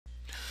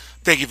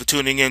Thank you for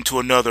tuning in to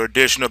another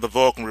edition of the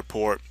Vulcan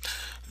Report.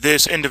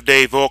 This end of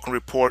day Vulcan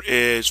Report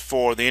is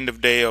for the end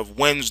of day of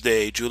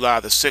Wednesday,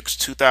 July the 6th,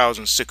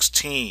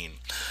 2016.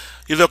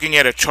 You're looking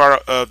at a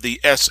chart of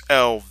the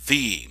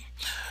SLV.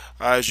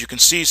 As you can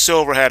see,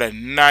 silver had a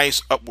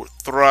nice upward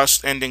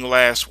thrust ending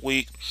last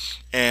week,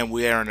 and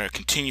we are in a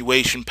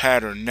continuation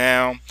pattern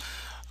now.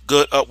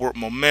 Good upward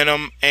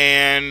momentum,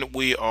 and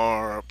we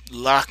are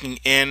locking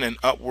in an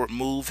upward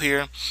move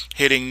here,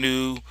 hitting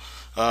new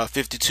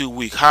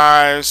 52-week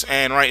highs.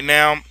 And right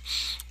now,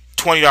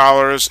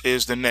 $20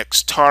 is the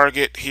next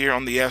target here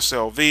on the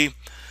SLV,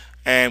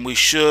 and we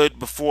should,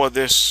 before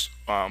this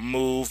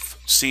move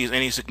sees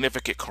any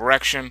significant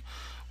correction,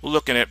 we're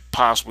looking at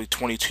possibly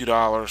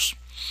 $22.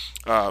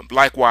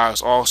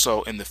 Likewise,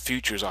 also in the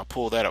futures, I'll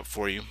pull that up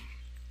for you.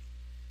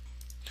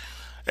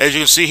 As you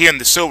can see here in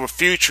the silver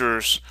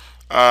futures,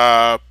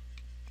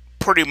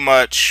 pretty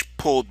much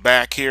pulled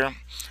back here,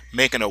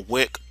 making a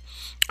wick.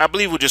 I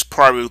believe we're just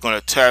probably going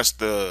to test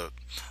the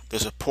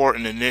support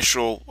and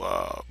initial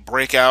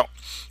breakout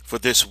for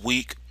this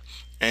week,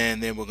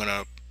 and then we're going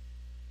to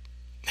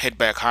head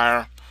back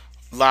higher.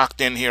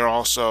 Locked in here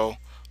also,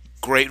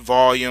 great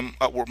volume,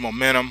 upward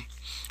momentum,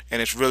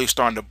 and it's really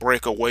starting to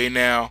break away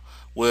now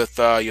with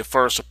your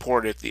first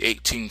support at the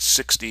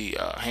 1860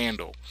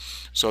 handle.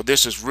 So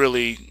this is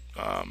really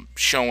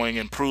showing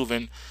and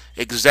proving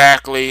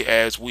exactly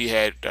as we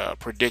had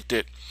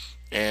predicted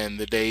in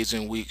the days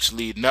and weeks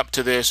leading up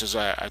to this, as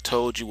I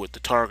told you what the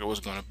target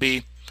was going to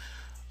be.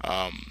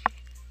 And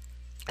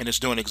it's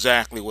doing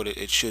exactly what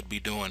it should be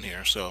doing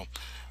here. So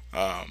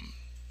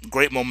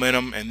great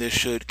momentum, and this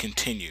should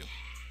continue.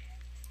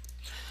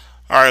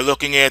 All right,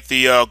 looking at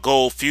the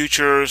gold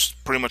futures,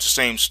 pretty much the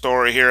same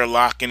story here,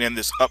 locking in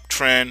this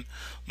uptrend.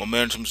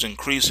 Momentum's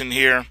increasing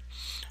here.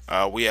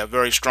 We have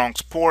very strong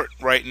support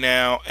right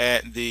now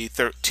at the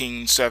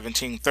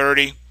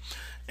 1317.30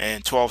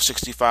 and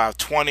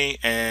 1265.20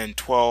 and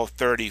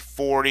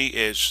 1230.40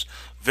 is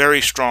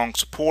very strong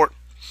support.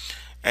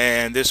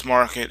 And this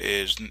market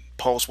is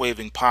pulse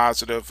waving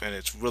positive, and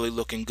it's really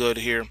looking good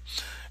here.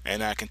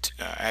 And I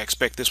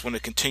expect this one to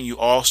continue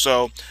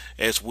also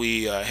as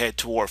we head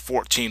toward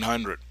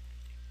 1400.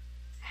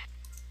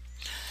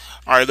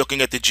 All right, looking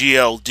at the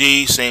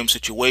GLD, same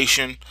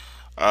situation.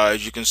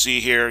 As you can see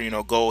here,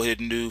 gold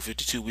hitting new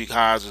 52-week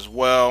highs as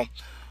well.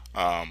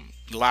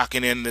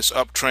 Locking in this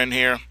uptrend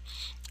here,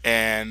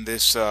 and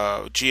this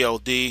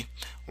GLD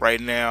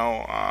right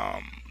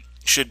now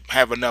should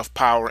have enough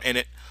power in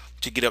it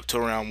to get up to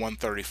around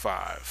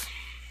 135.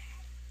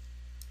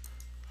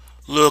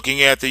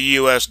 Looking at the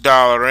US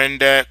dollar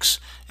index,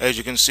 as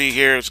you can see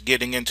here, it's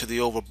getting into the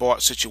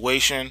overbought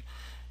situation,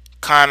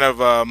 kind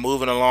of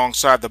moving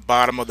alongside the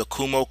bottom of the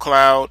Kumo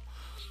cloud.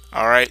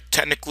 All right,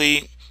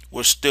 technically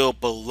we're still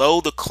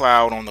below the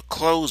cloud on the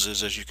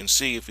closes, as you can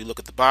see if you look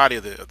at the body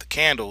of the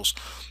candles,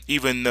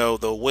 even though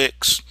the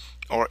wicks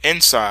are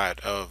inside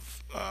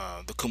of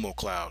the Kumo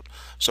cloud.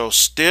 So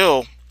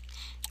still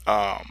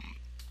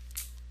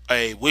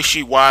a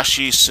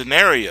wishy-washy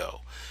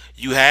scenario.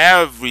 You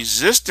have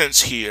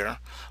resistance here,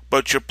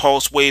 but you're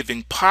pulse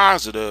waving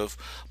positive,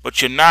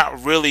 but you're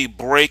not really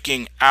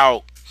breaking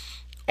out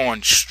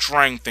on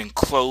strength and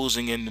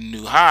closing into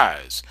new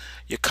highs.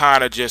 You're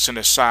kind of just in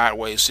a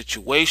sideways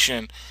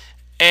situation,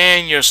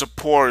 and your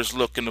support is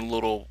looking a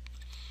little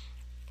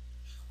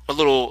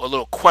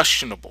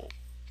questionable.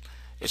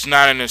 It's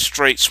not in a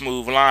straight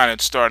smooth line.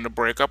 It's starting to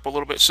break up a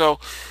little bit. So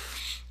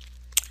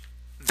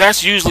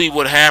that's usually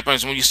what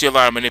happens when you see a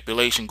lot of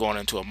manipulation going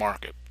into a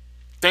market.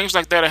 Things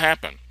like that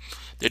happen.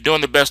 They're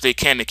doing the best they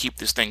can to keep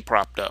this thing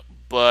propped up,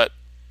 but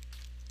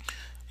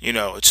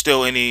it's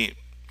still any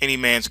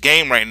man's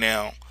game right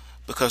now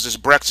because this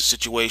Brexit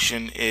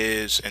situation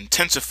is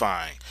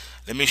intensifying.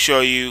 Let me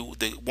show you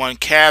the one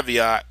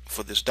caveat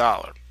for this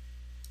dollar.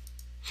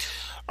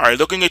 All right,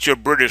 looking at your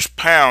British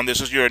pound,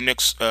 this is your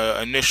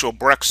initial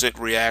Brexit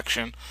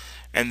reaction,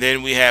 and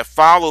then we have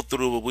follow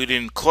through, but we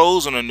didn't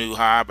close on a new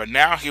high. But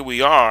now here we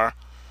are.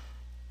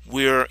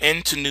 We're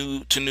into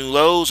new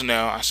lows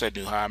now. I said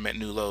new high, I meant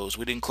new lows.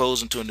 We didn't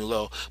close into a new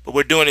low, but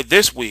we're doing it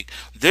this week.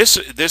 This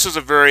is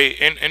a very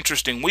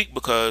interesting week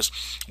because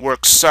we're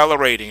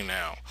accelerating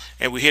now,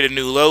 and we hit a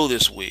new low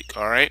this week.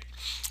 All right,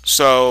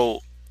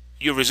 so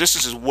your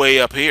resistance is way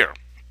up here.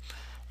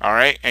 All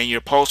right, and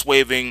you're pulse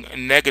waving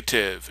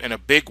negative in a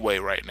big way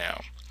right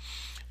now,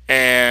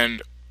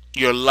 and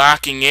you're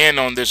locking in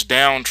on this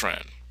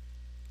downtrend.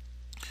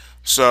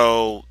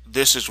 So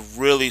this is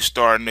really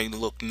starting to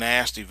look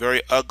nasty,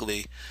 very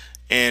ugly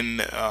in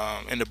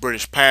the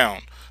British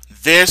pound.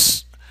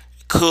 This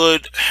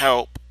could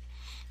help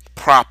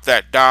prop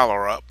that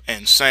dollar up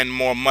and send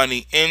more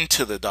money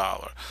into the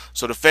dollar.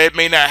 So the Fed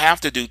may not have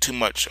to do too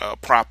much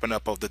propping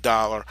up of the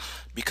dollar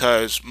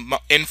because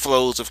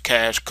inflows of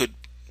cash could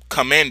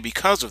come in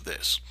because of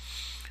this.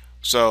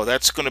 So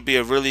that's going to be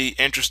a really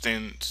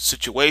interesting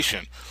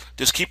situation.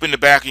 Just keep in the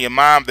back of your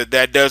mind that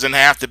that doesn't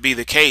have to be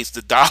the case.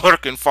 The dollar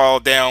can fall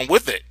down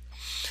with it.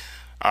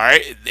 All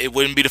right, it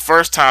wouldn't be the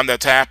first time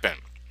that's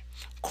happened.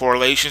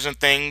 correlations and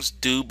things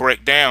do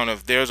break down.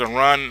 If there's a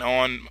run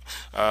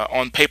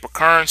on paper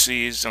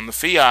currencies, on the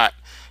fiat,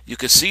 you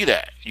could see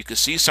that. You could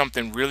see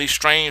something really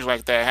strange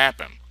like that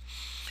happen.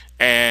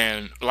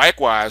 And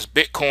likewise,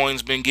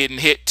 Bitcoin's been getting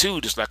hit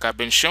too, just like I've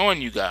been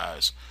showing you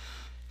guys.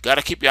 Got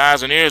to keep your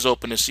eyes and ears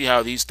open to see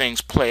how these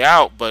things play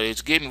out, but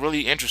it's getting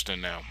really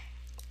interesting now.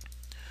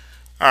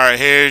 All right,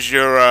 here's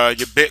your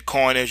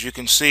Bitcoin. As you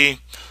can see,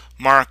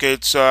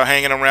 markets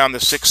hanging around the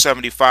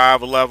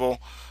 675 level.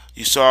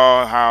 You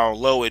saw how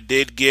low it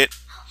did get,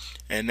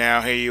 and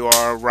now here you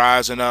are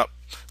rising up,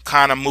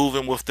 kind of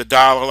moving with the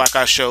dollar like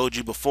I showed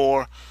you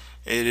before.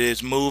 It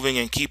is moving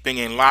and keeping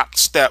in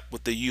lockstep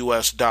with the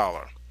US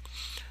dollar.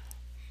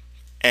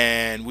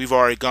 And we've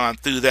already gone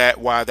through that,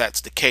 why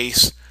that's the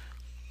case.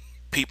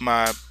 Peep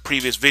my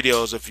previous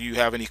videos if you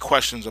have any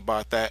questions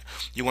about that.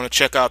 You want to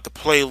check out the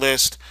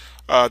playlist,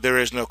 There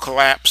Is No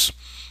Collapse,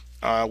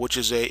 which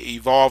is a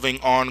evolving,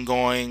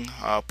 ongoing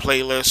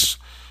playlist.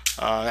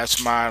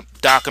 That's my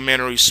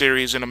documentary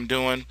series that I'm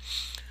doing.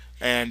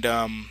 And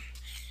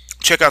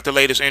check out the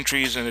latest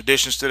entries and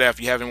additions to that.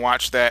 If you haven't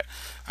watched that,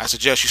 I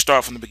suggest you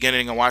start from the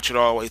beginning and watch it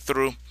all the way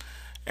through.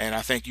 And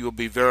I think you will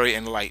be very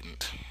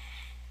enlightened.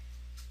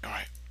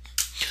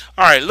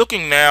 All right,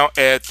 looking now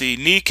at the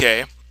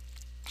Nikkei.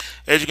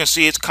 As you can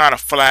see, it's kind of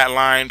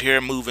flat-lined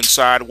here, moving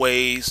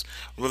sideways.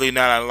 Really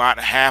not a lot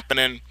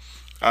happening,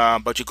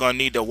 but you're going to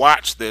need to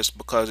watch this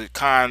because it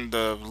kind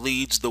of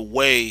leads the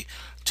way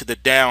to the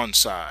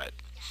downside.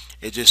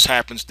 It just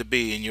happens to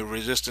be, and your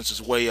resistance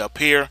is way up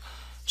here.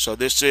 So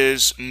this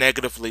is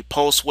negatively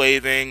pulse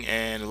waving,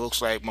 and it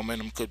looks like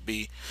momentum could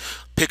be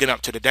picking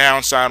up to the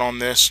downside on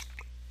this.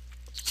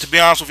 To be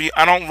honest with you,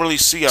 I don't really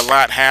see a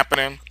lot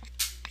happening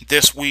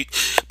this week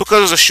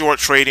because it's a short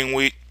trading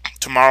week.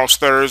 Tomorrow's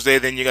Thursday,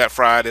 then you got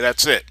Friday.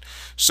 That's it.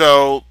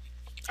 So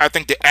I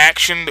think the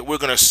action that we're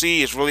going to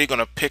see is really going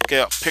to pick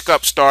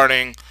up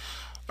starting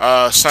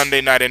Sunday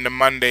night into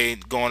Monday,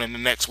 going into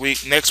next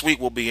week. Next week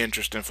will be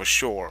interesting for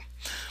sure.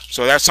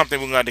 So that's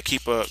something we're going to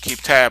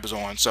keep tabs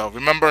on. So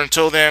remember,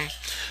 until then,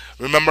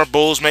 remember,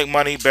 bulls make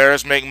money,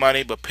 bears make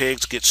money, but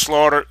pigs get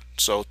slaughtered.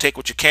 So take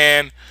what you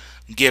can,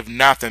 give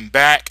nothing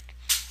back.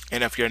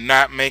 And if you're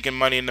not making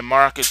money in the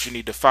markets, you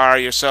need to fire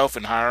yourself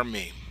and hire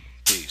me.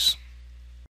 Peace.